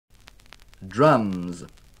drums,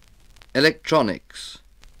 electronics,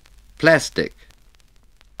 plastic,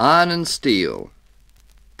 iron and steel,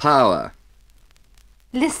 power.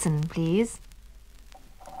 Listen, please.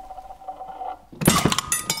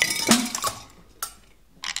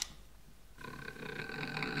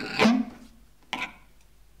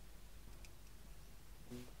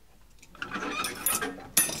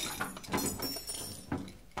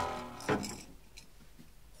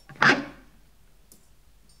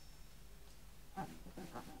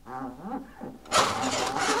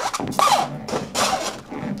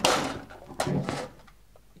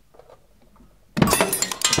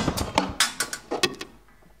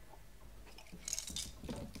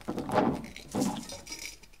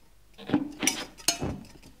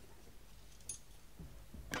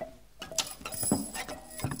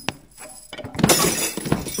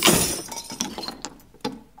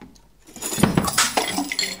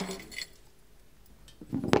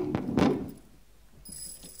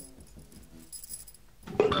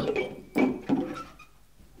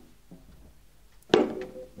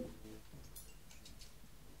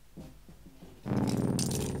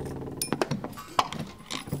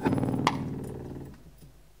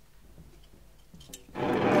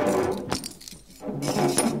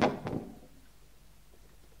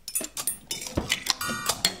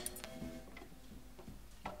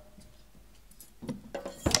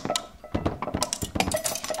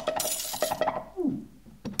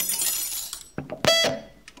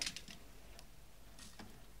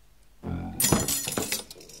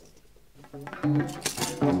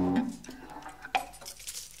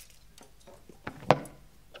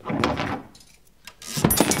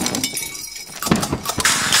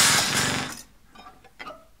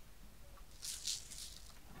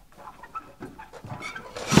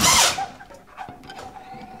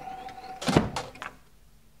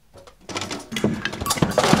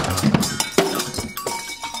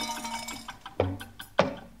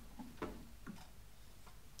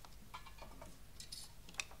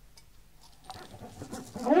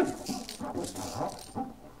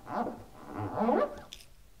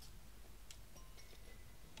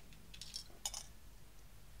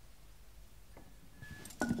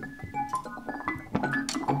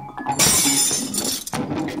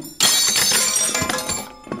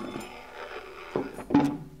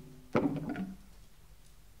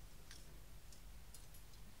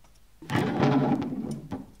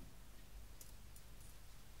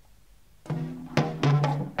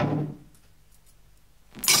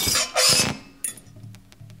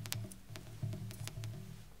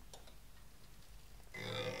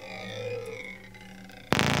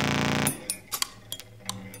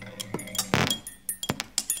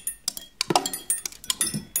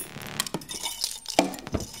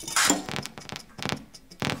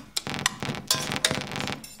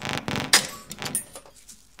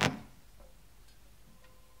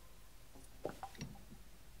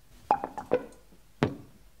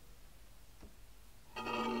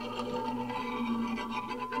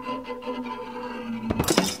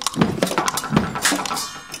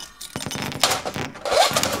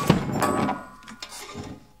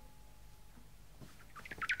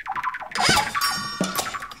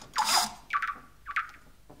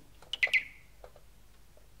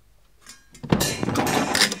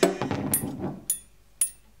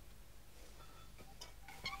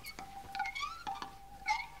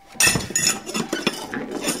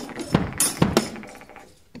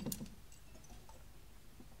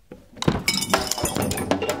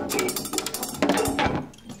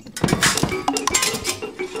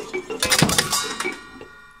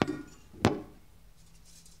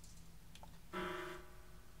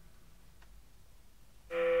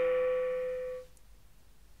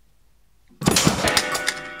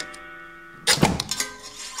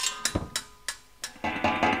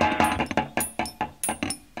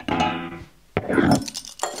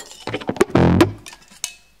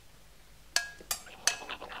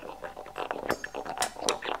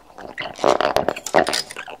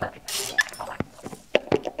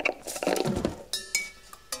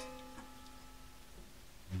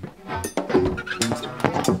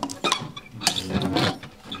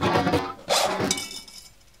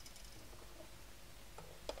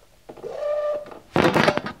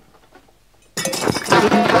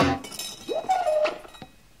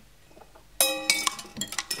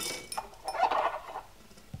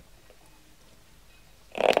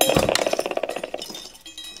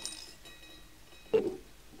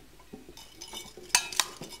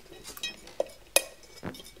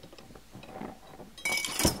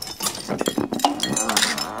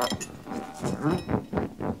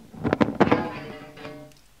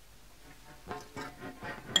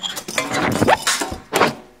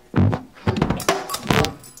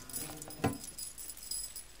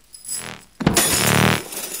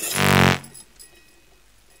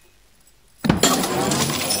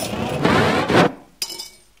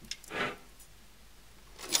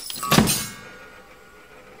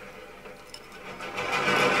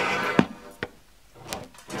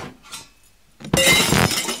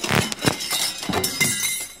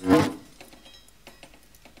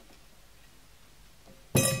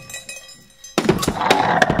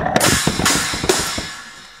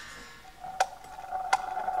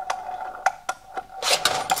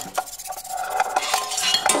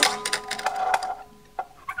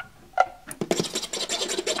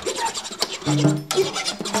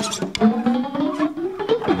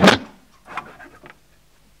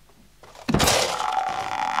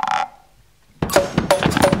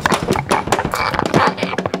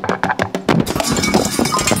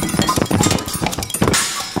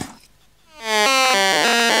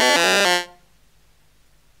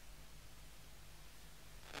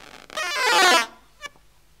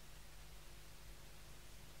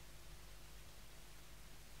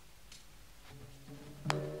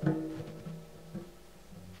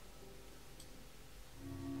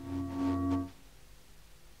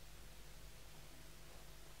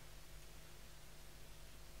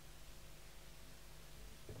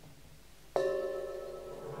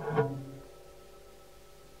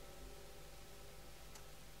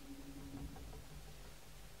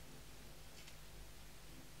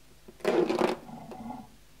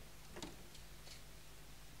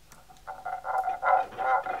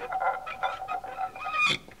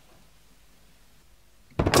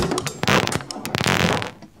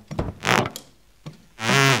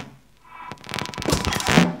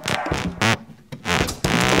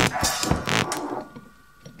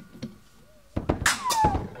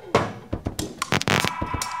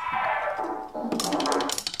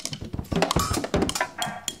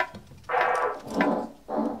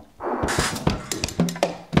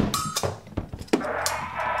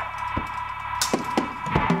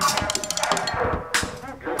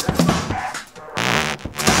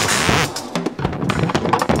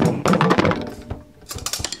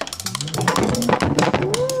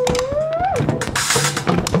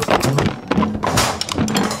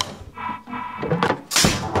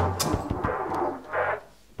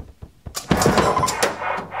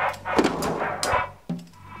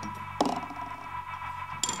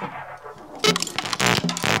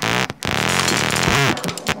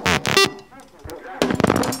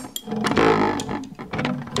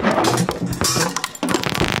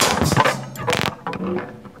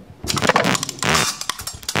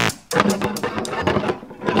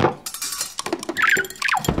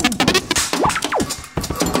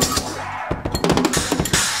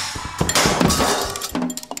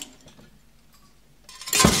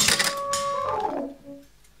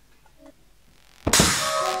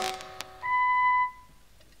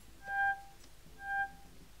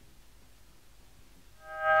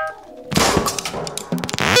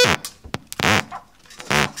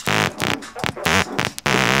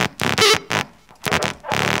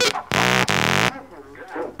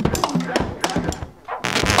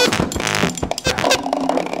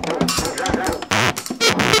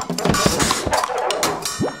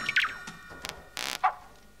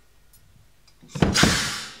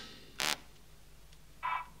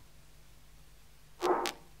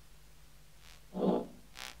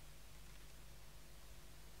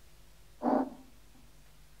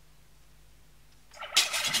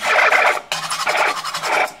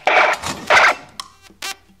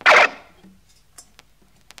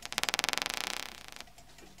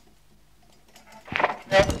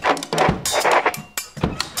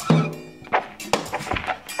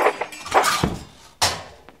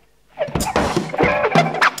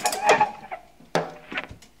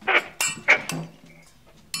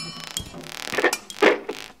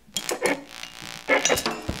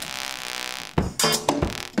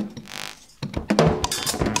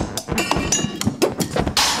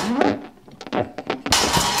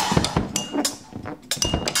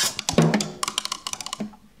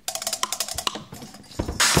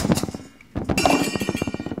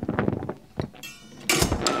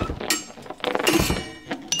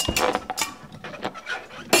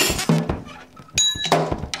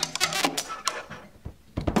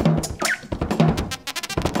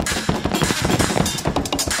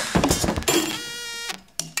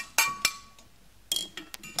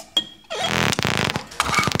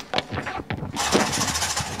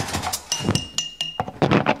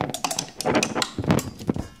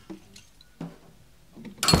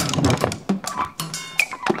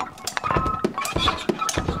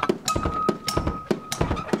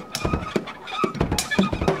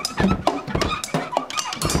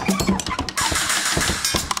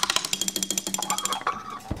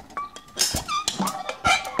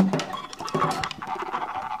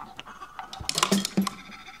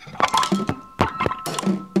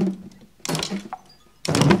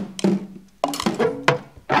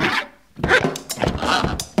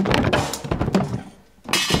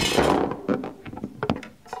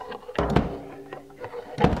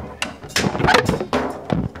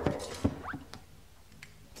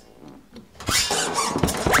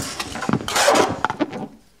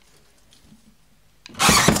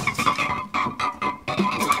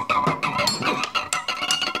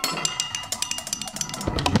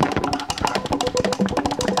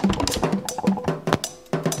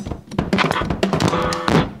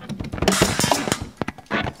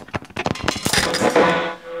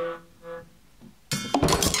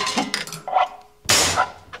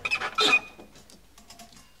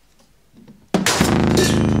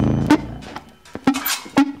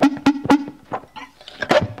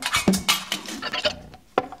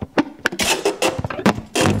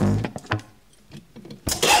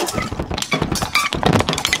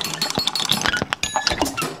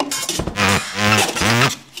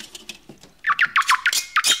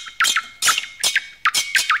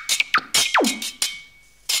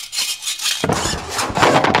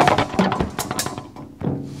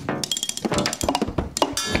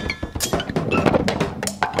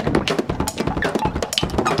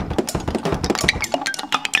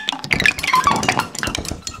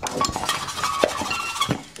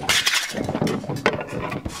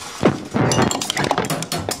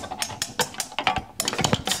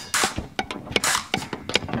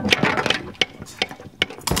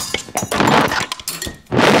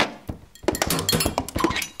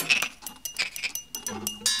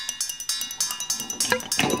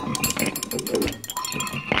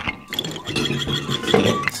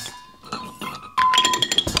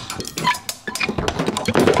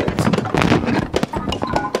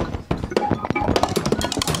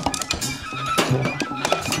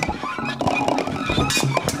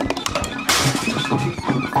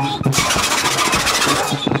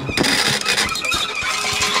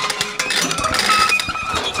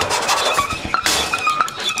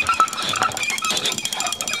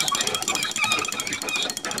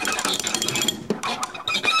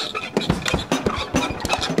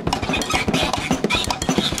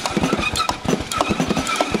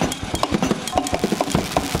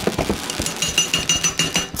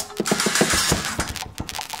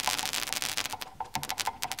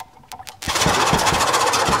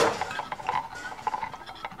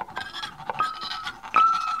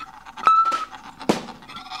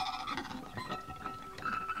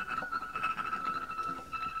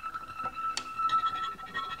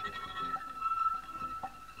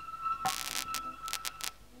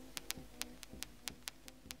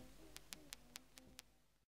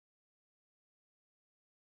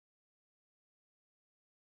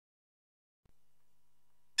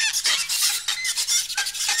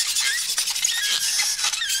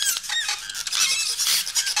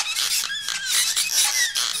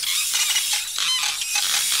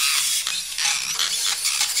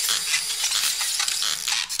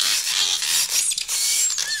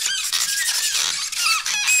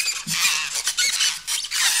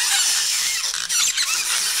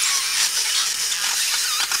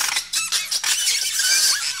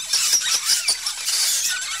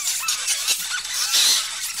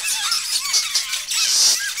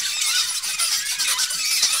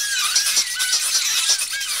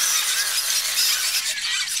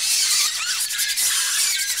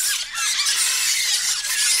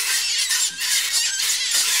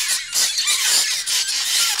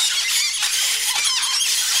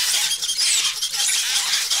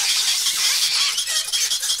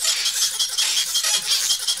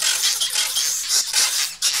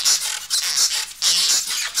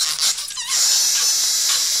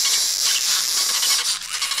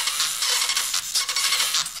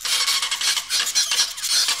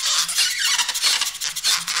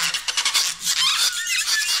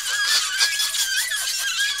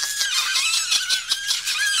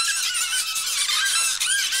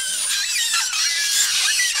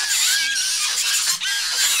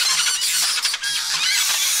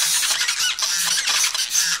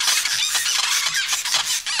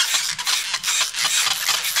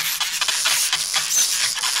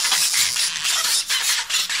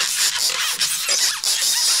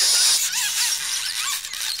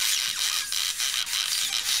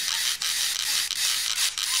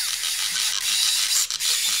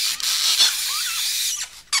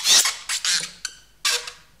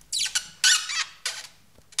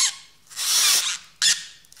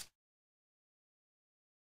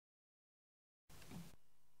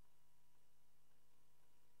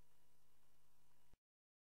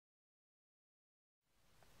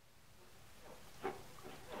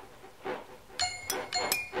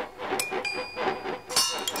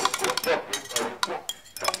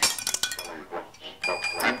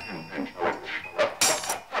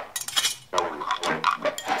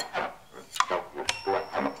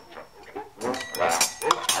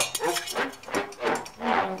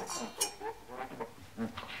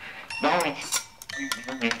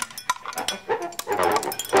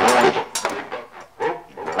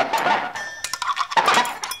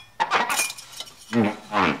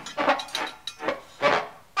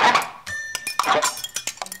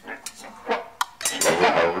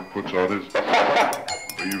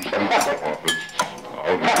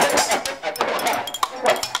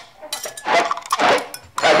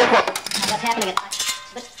 what's happening.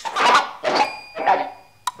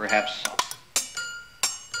 Perhaps.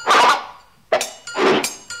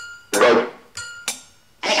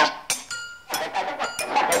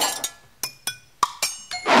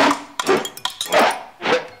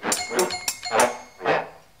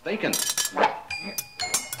 Bacon.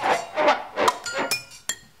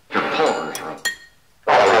 Your pulvers are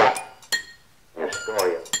Your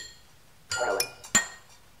story of telling.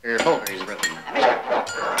 your pulvers are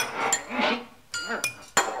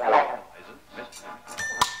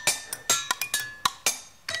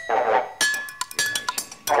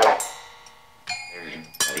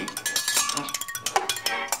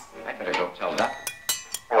I better go tell Doc.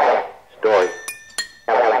 Story.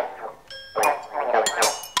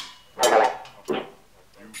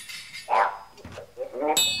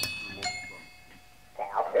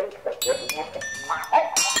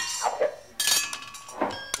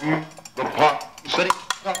 The pot city.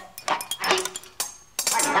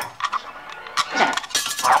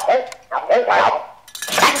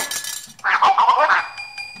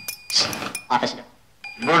 Officer.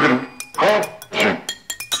 Burger. Oh, shit.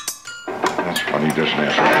 That's funny, doesn't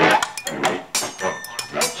answer.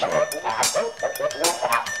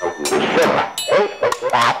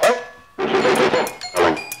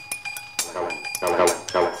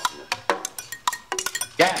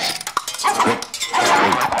 Gas.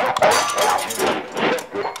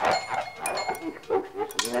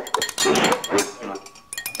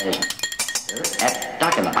 There's that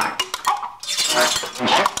duck in the box.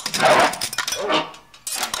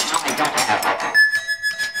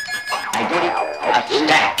 I did a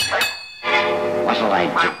stack. What'll I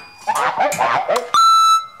do?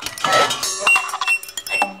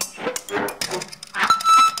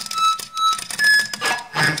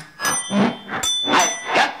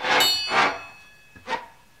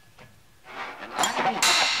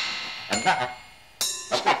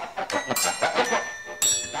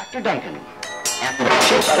 Dr. Duncan.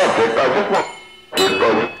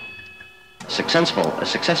 A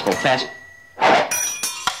successful fast. Up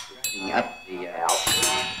the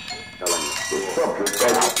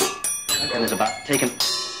Duncan is about taking.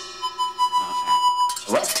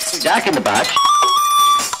 Well, Doc in the box.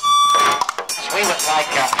 We look like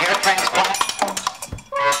hair transplant.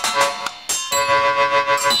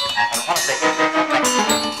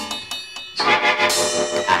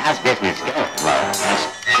 How's business going? Well,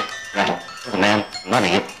 that's the man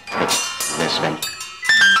running it. It's this one.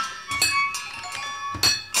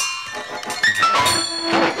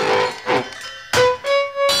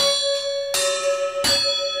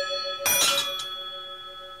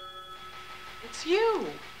 It's you.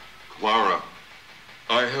 Clara,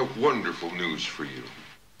 I have wonderful news for you.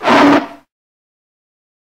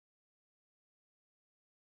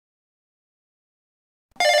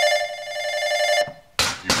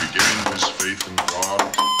 He regained his faith in God,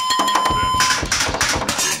 then he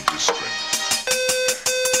regained his strength.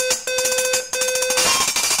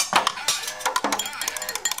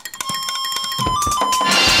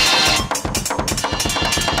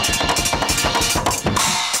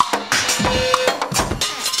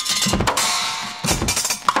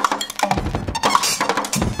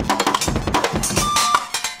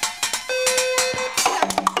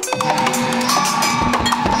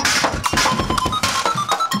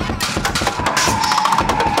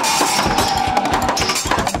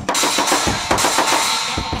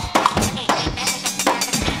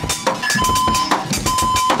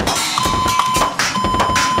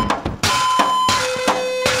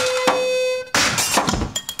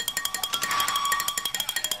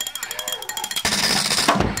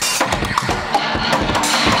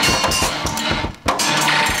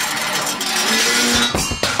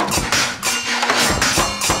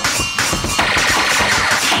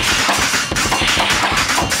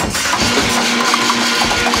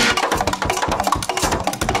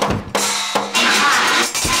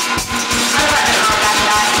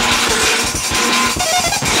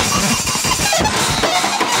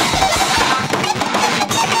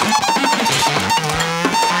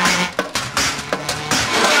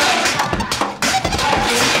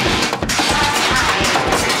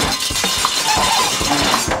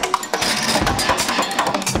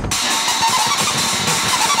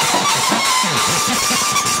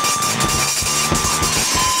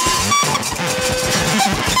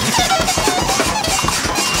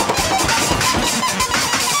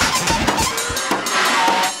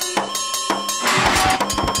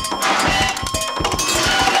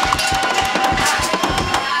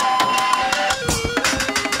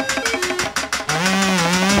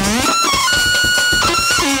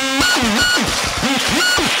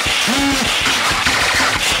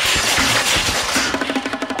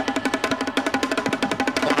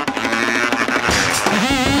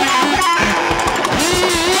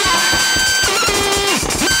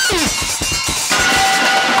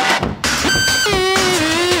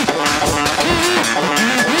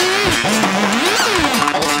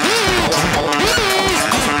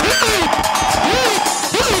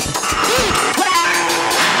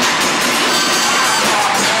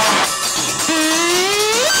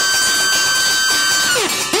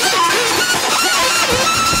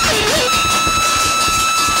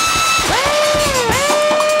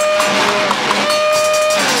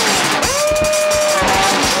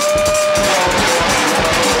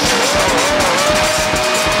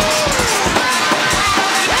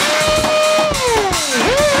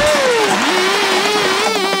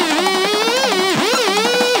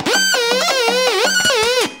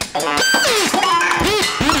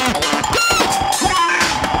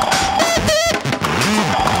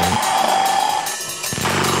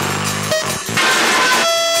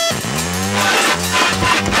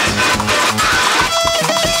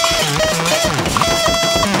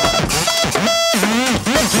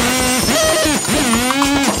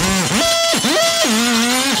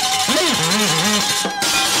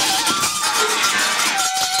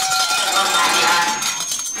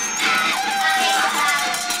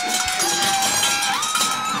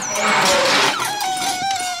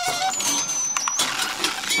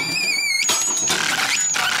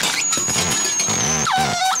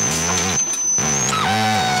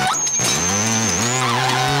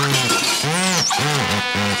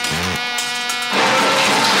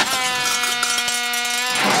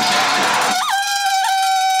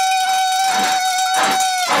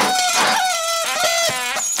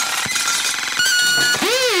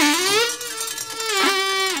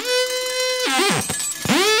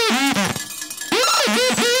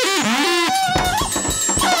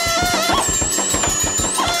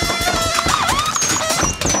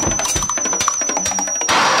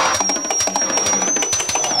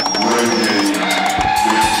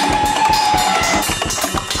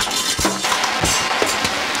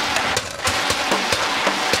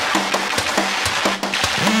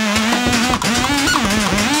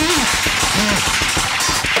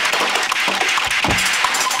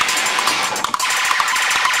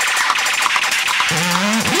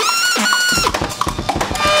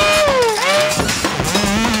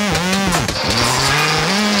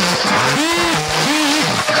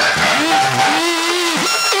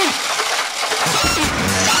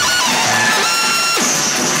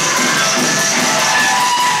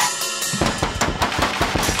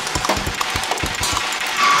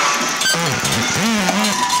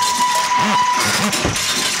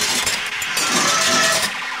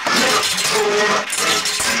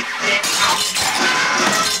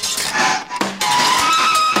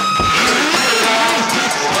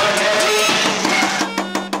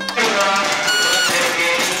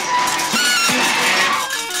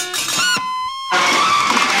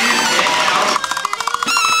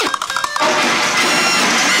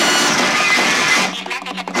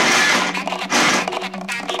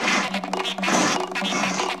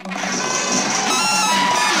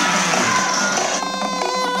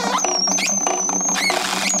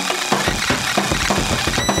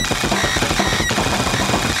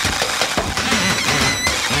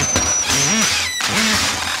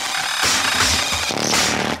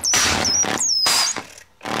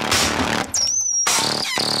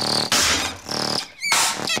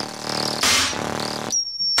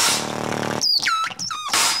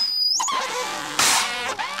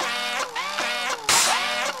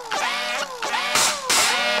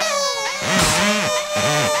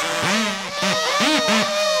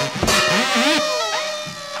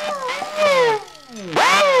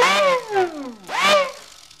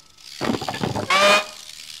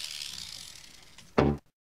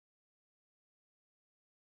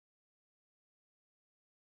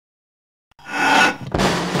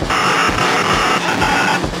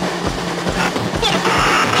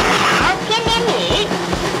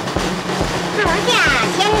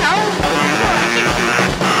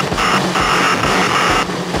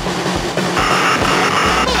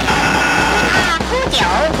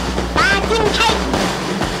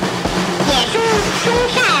 凶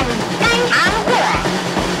善肝肠祸，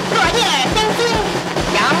落叶身心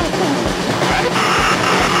阳骨寒。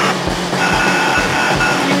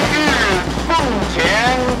今日奉钱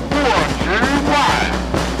过10万，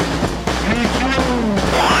与君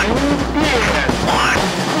还变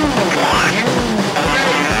不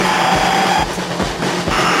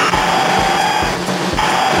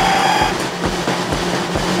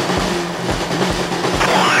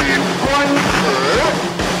还官子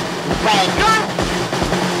伪装，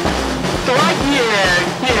昨夜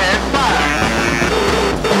夜半，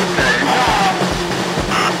怎让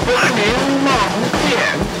分明梦见？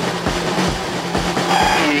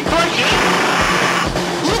多时，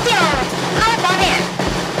一就抛方面，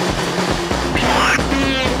第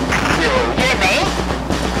9日为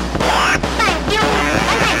半丢还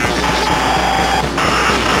半喜，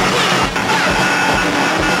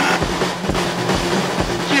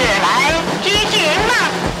日来知是梦，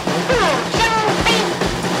不生悲。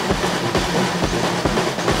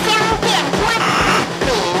相见欢，礼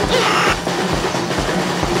遇，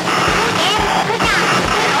无言不上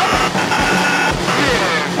之楼。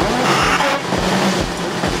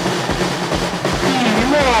寂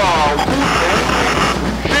寞无从，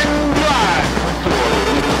深院左营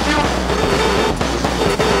修。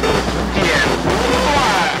剪不断，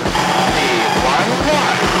理还乱。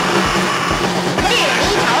日离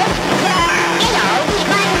愁，也有一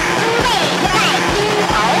番滋味在心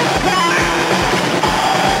头。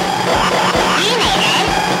虞美人，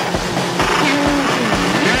听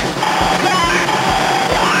雨，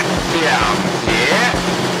两节。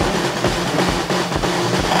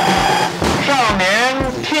少年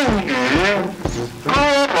听雨，歌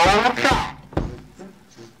楼上。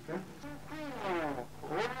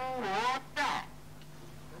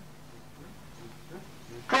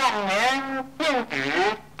壮年听雨，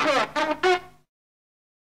客东东。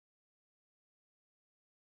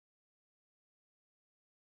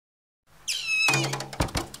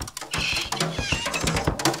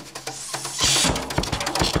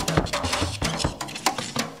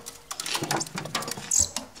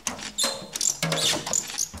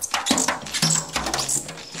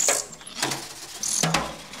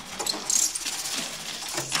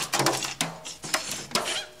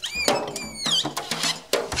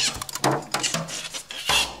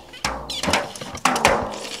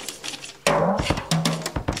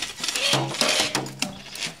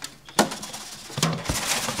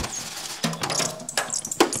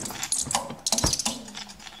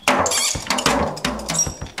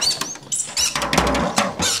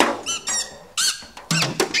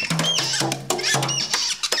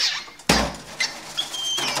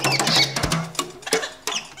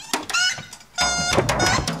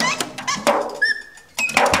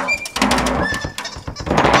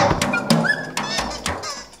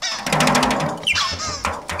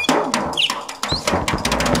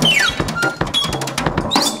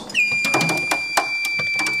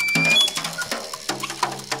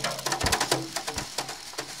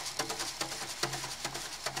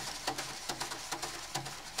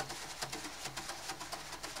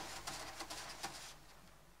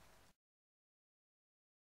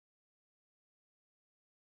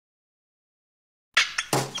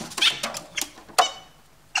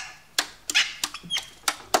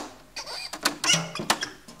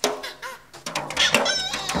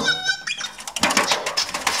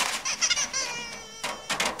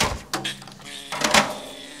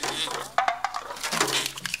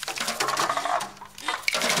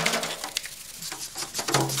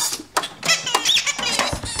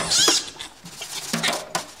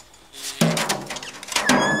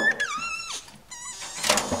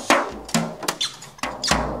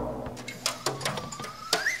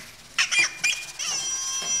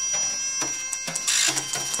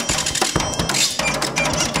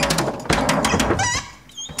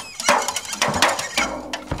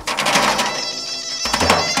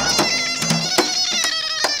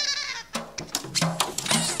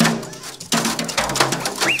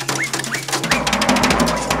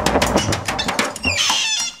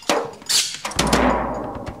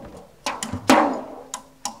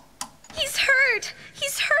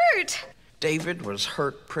David was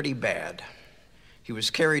hurt pretty bad. He was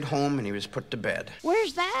carried home and he was put to bed.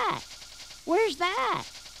 Where's that? Where's that?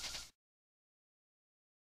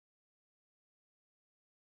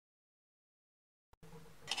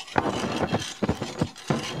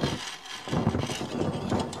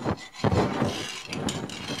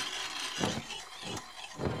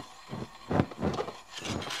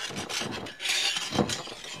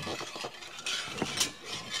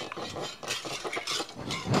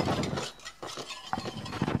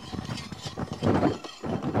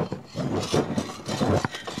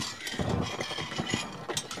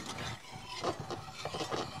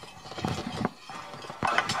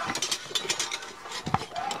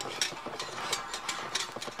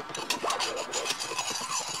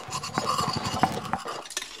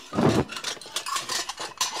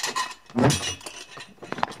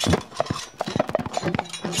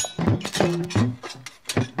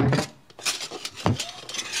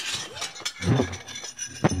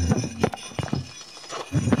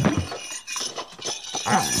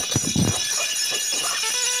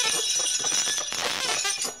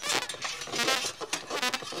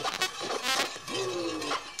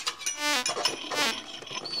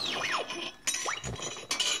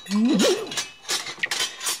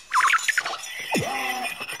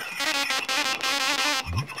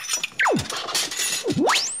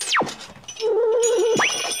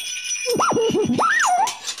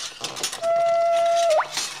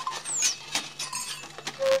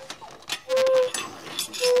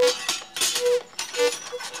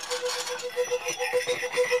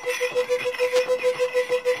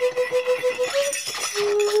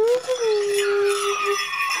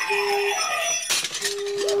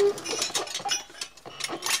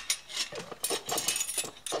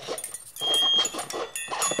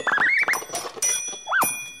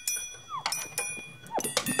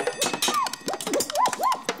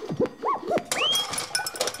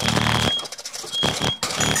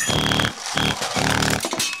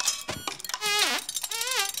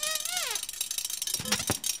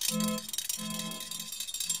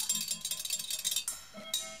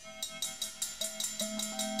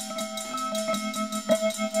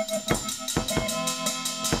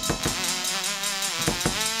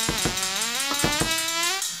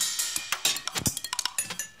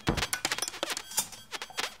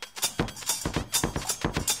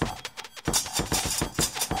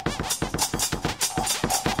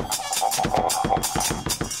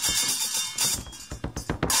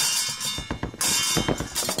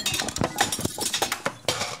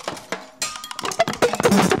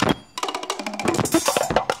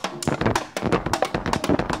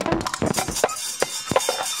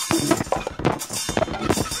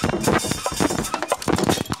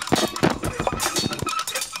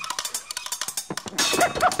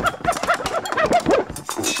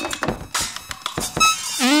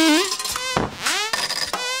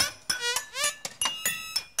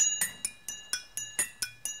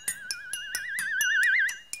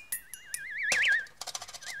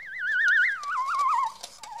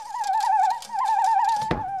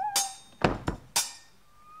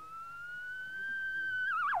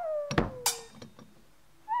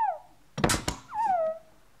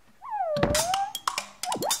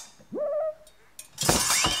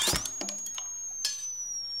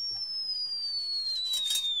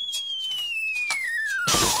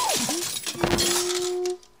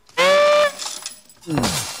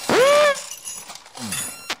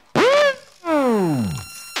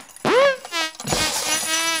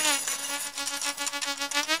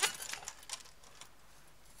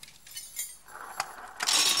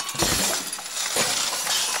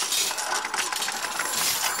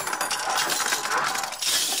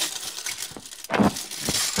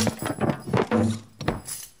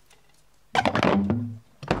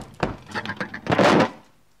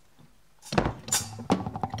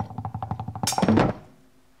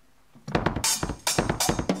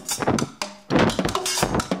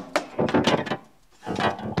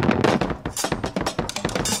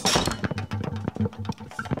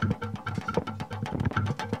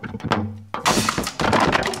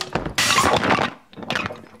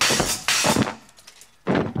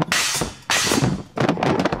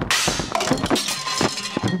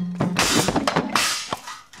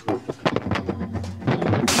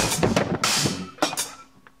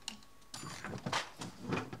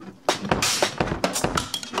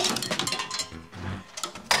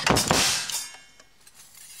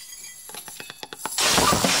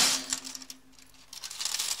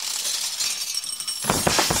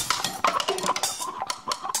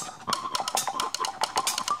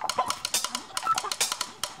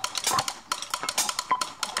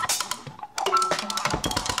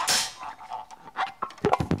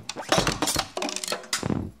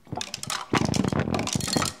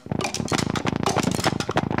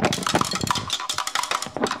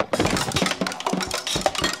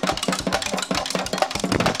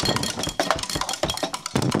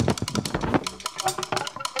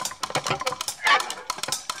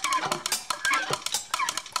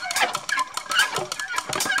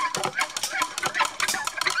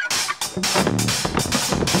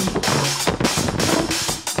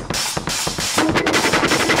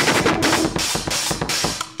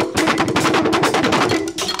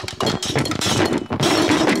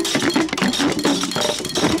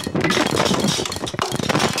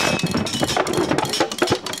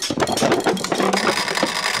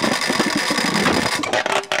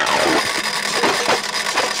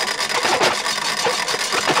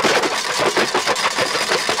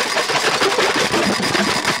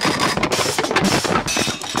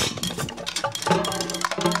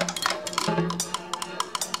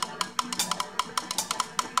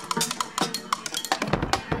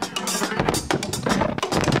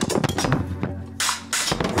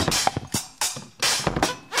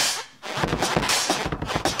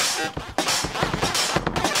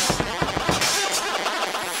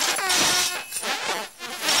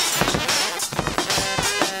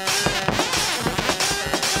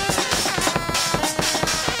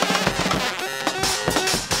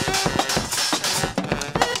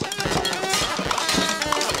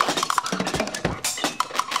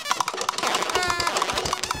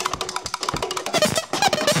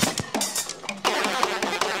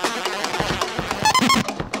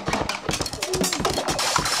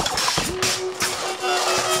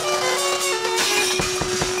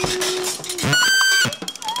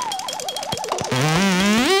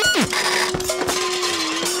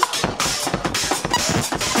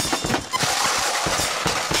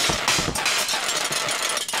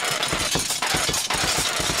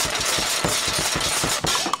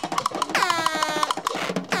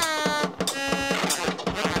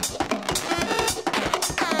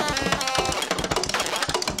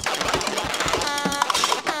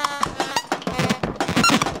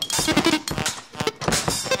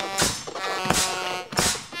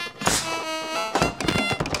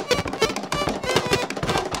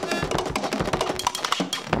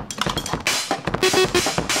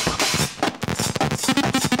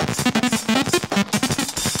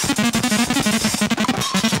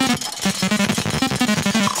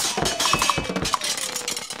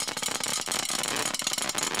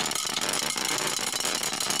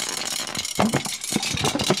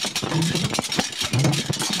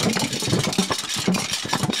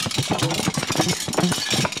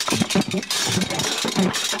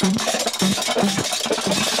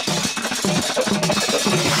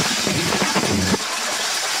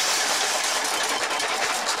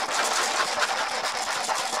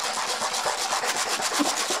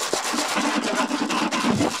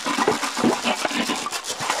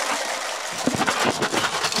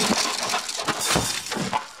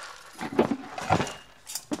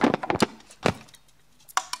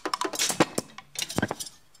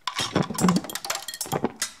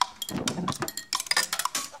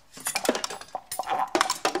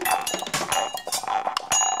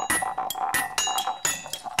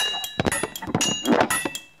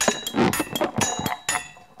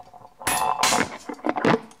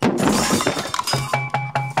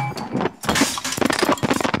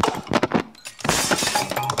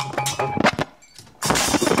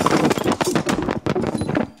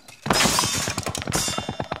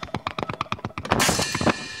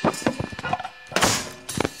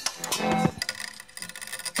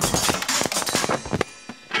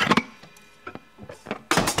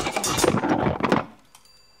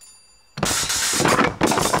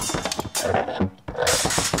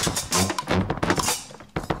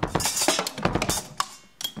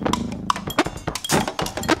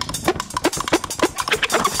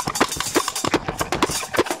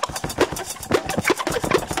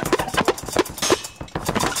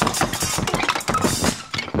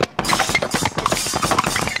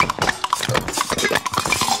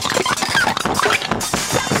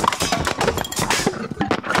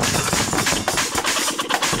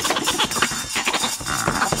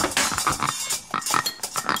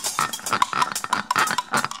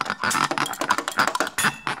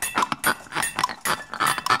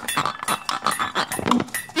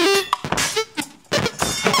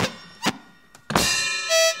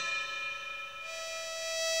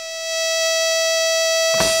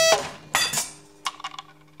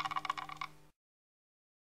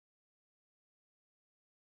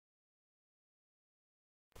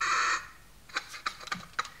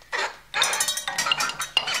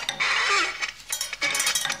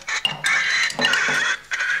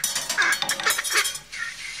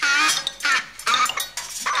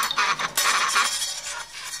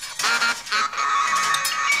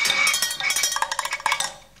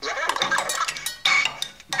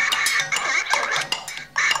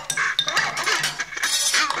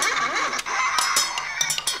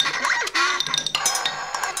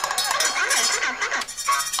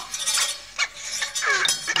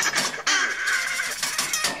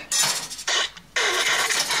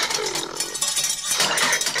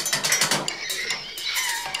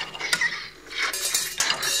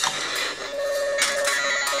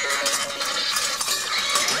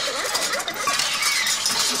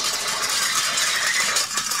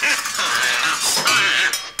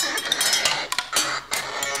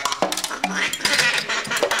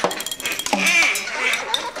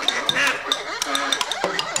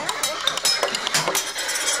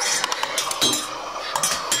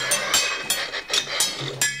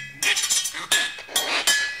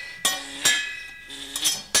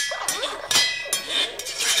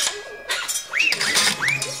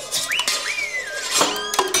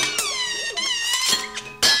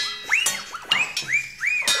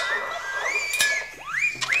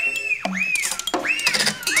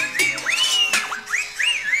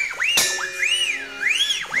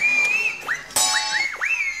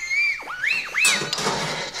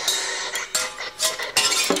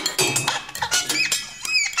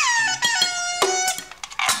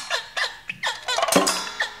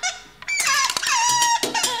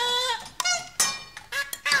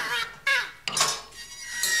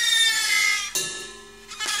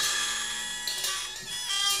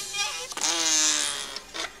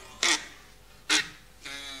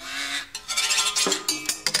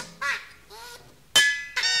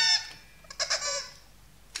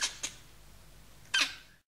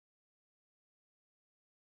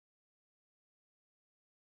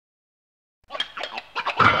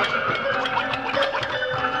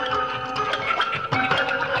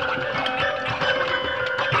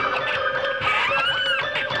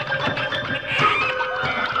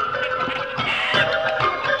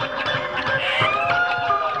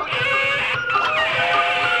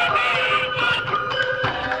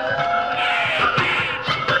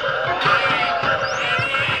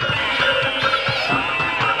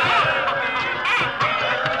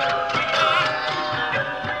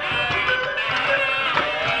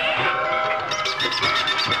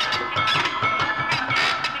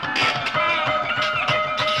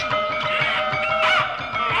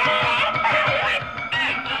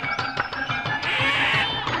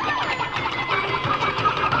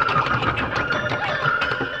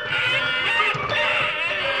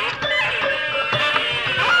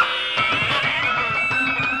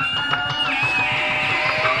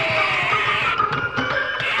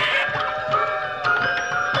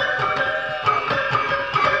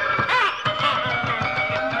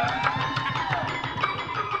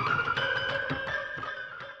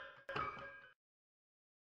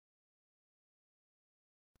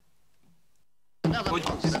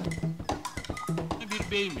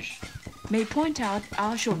 Bir beymiş. May point out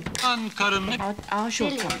our Karınlı our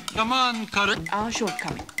shortcoming. Yaman karın Our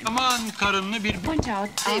shortcoming. yaman karınlı bir Point out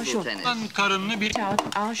our yaman karınlı bir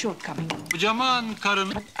out our shortcoming. kocaman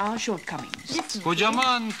karınlı Our shortcomings.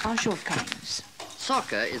 kocaman Our shortcomings.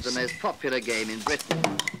 Soccer is the most popular game in Britain,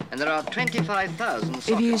 and there are 25,000 It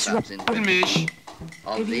soccer is clubs in Britain. bilmiş.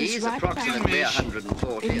 Of it is these, right approximately back.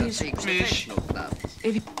 140 It are is big professional clubs.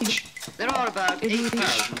 There are about It is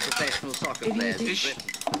 8,000 professional soccer It players in is Britain,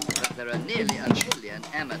 but there are nearly a million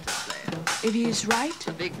amateur players. If he is right,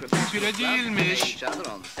 The big professional Bile clubs play değilmiş. each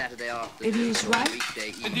other on Saturday It afternoon is or right. weekday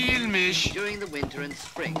evening Değilmiş. during the winter and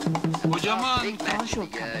spring. Kocaman Big match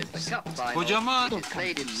of the year is the cup final, Kocaman which is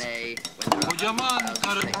played in May when there are Kocaman 100,000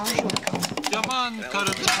 karın our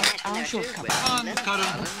spectators. shortcomings. kocaman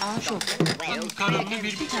karınlı Our shortcomings. yaman karınlı Our shortcomings. karınlı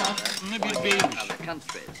bir beymiş. Other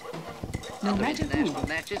countries. No Other matter international who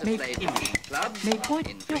matches are may- played in clubs. may point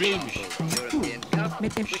In for example, the European Cup, May-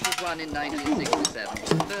 which was won in 1967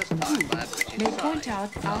 for the first time by a British may point side. out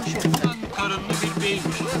our shortcomings. Yaman karınlı bir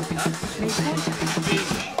beymiş. World Cup, May point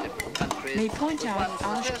Beymiş. different countries, May point was out won for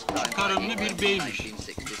our the first time by karınlı England bir in beymiş.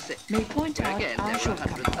 1966. may point Where out again our there were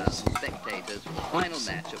shortcomings. 100,000 spectators for the final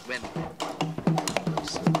match at Wembley.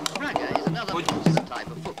 Rugger is another What- popular type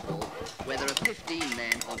of football where there are 15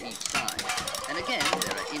 men on each side. And again,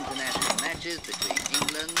 there are international matches between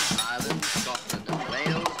England, Ireland, Scotland and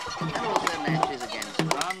Wales, and also matches against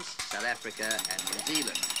France, South Africa and New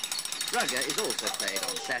Zealand. Rugger is also played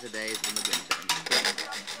on Saturdays in the winter and spring.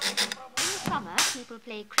 In the summer, people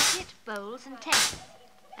play cricket, bowls and tennis.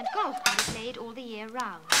 And golf can be played all the year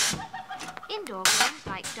round. Indoor games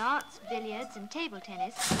like darts, billiards and table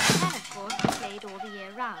tennis can of course be played all the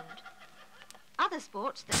year round. Other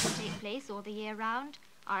sports that can take place all the year round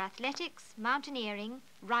are athletics, mountaineering,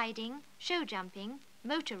 riding, show jumping,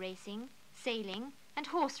 motor racing, sailing and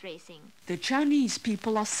horse racing. The Chinese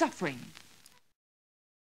people are suffering.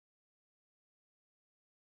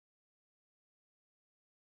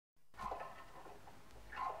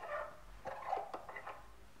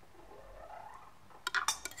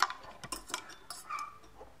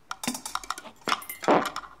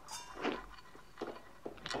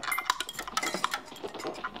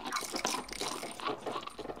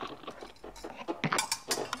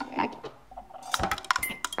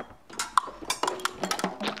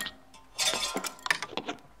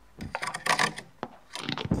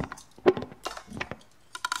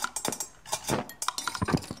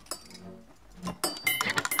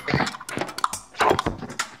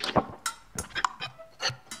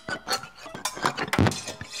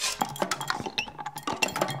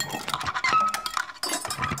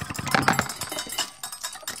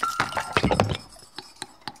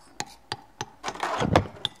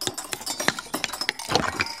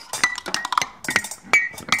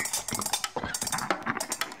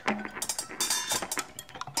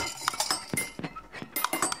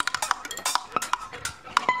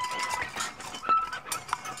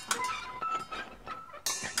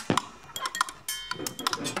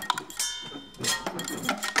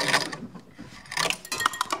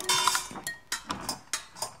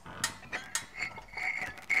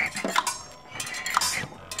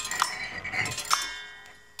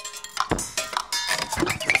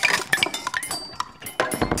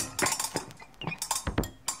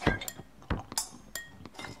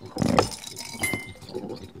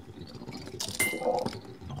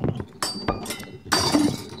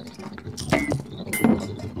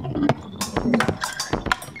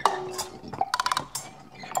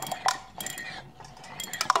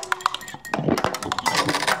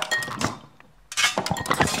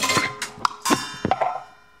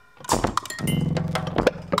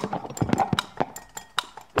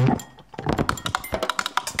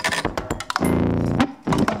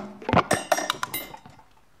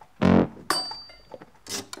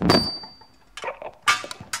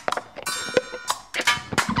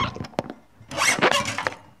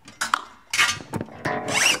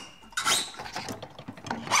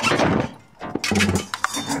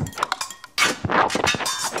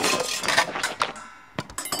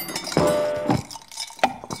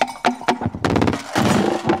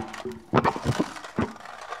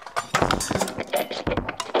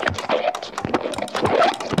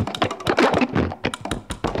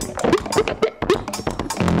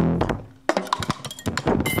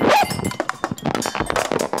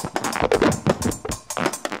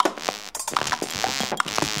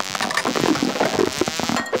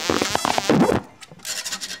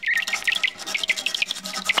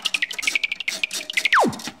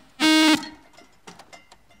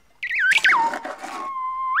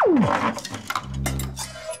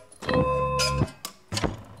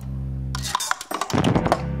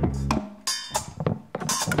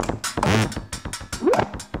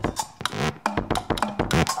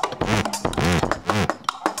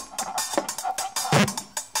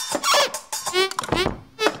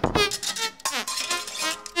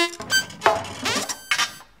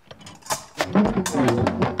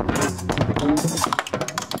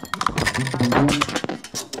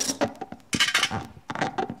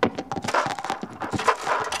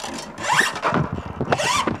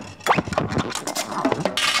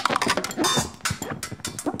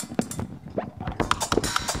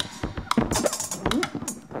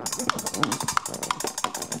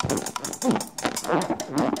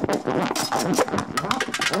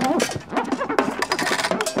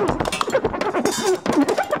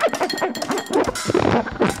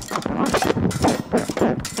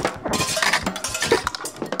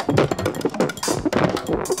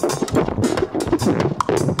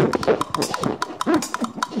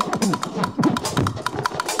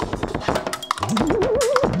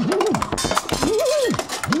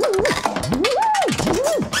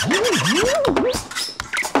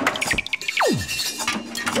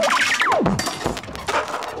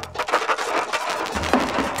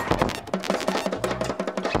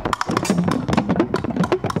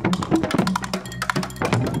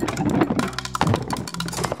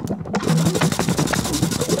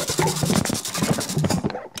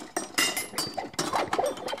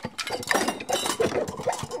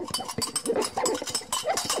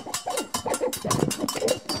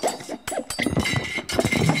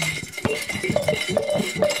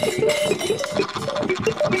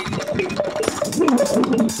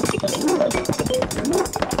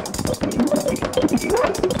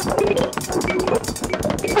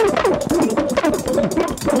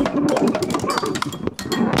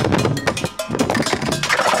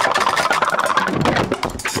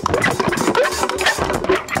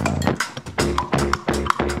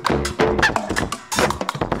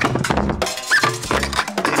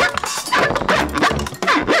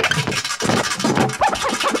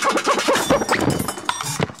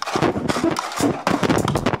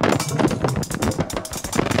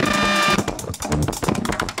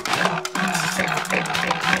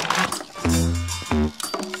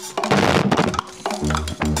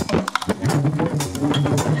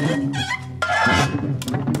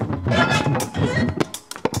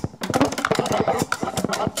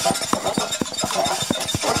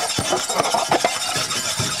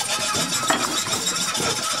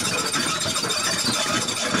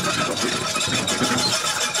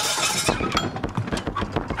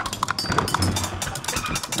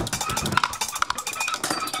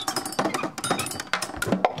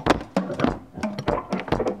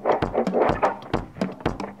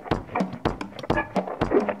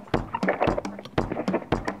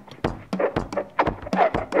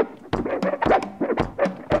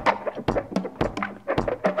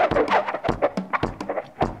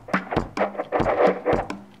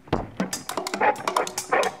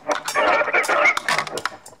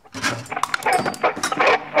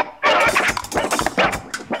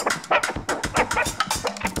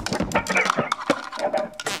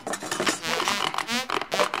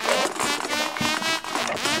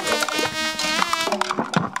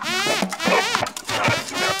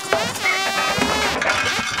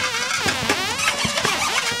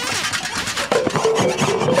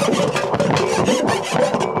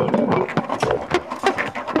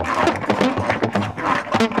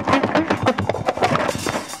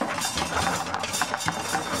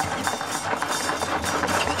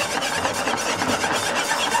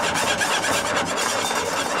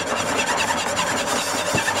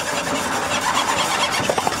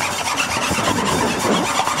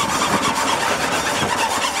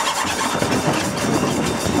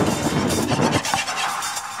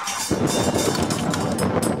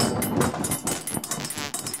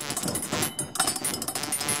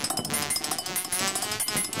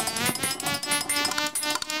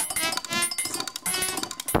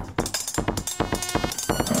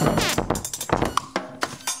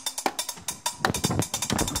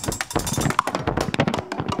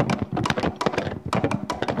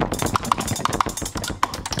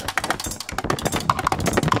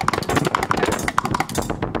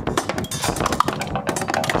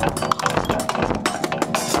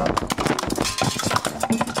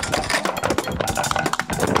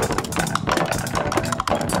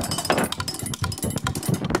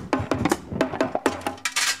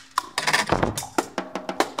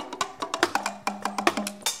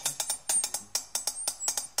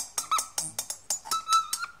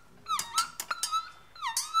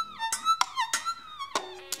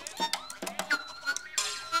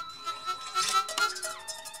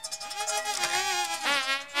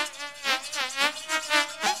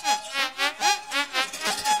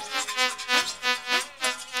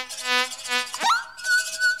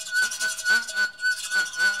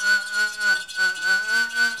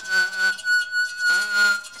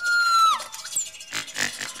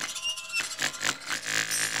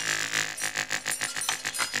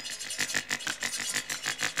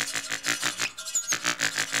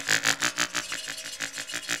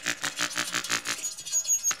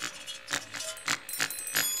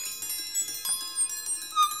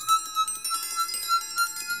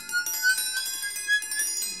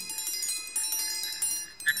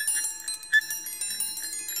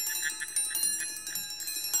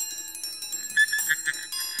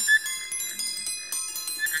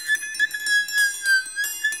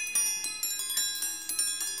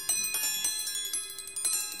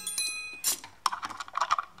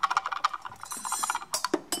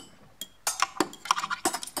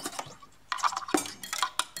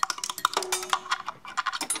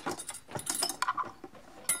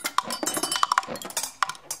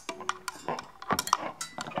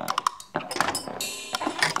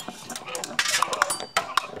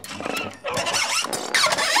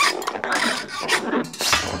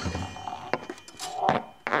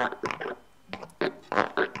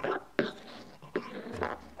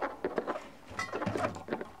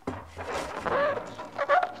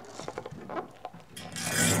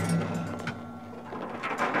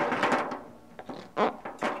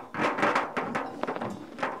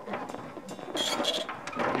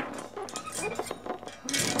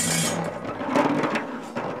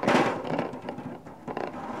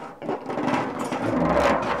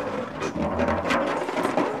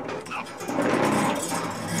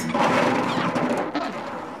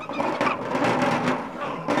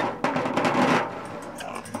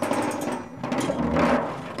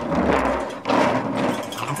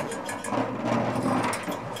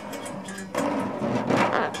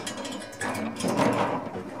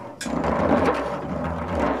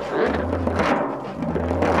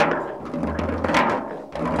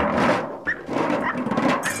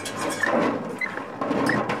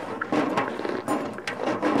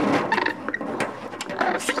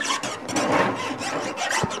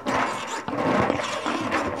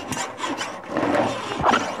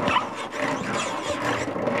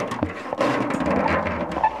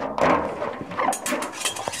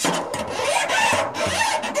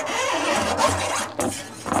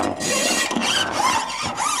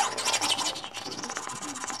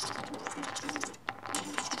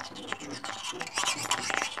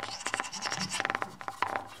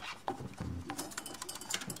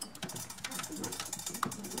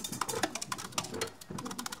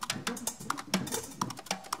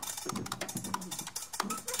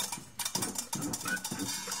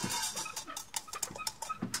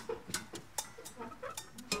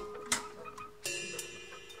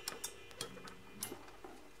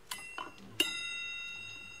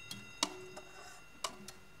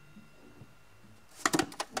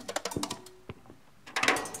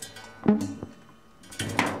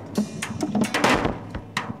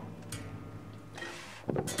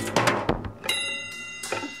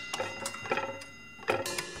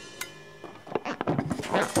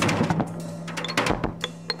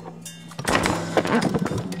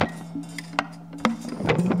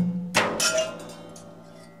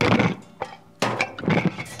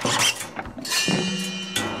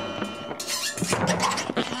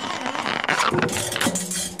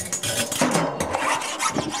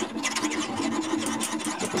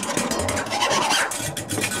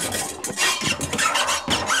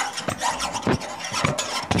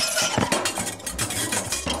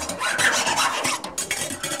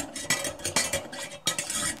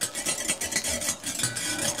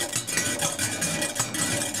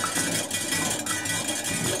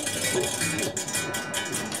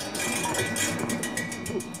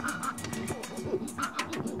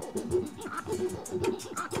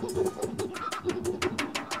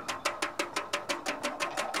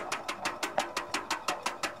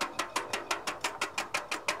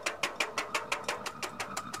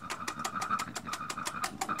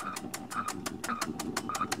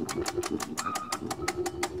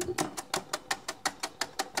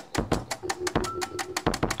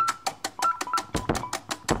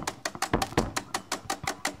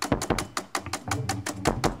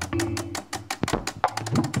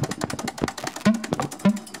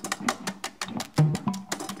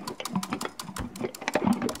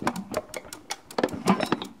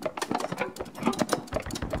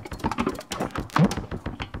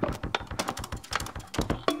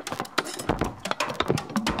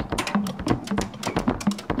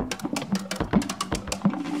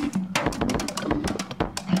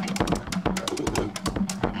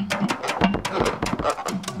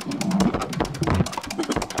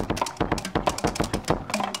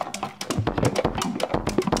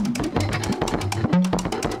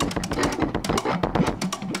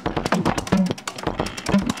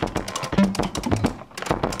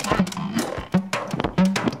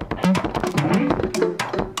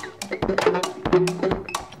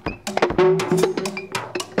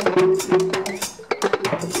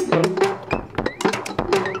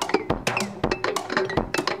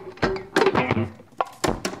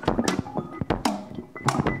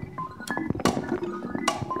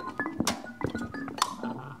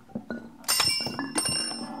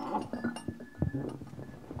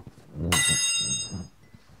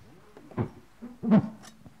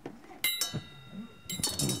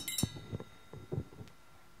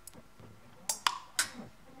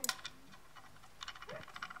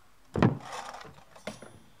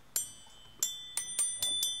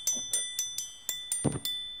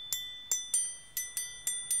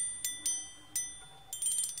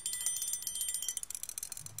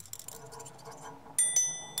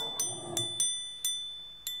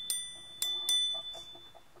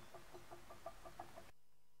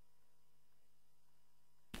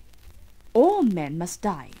 All men must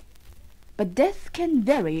die, but death can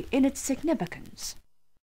vary in its significance.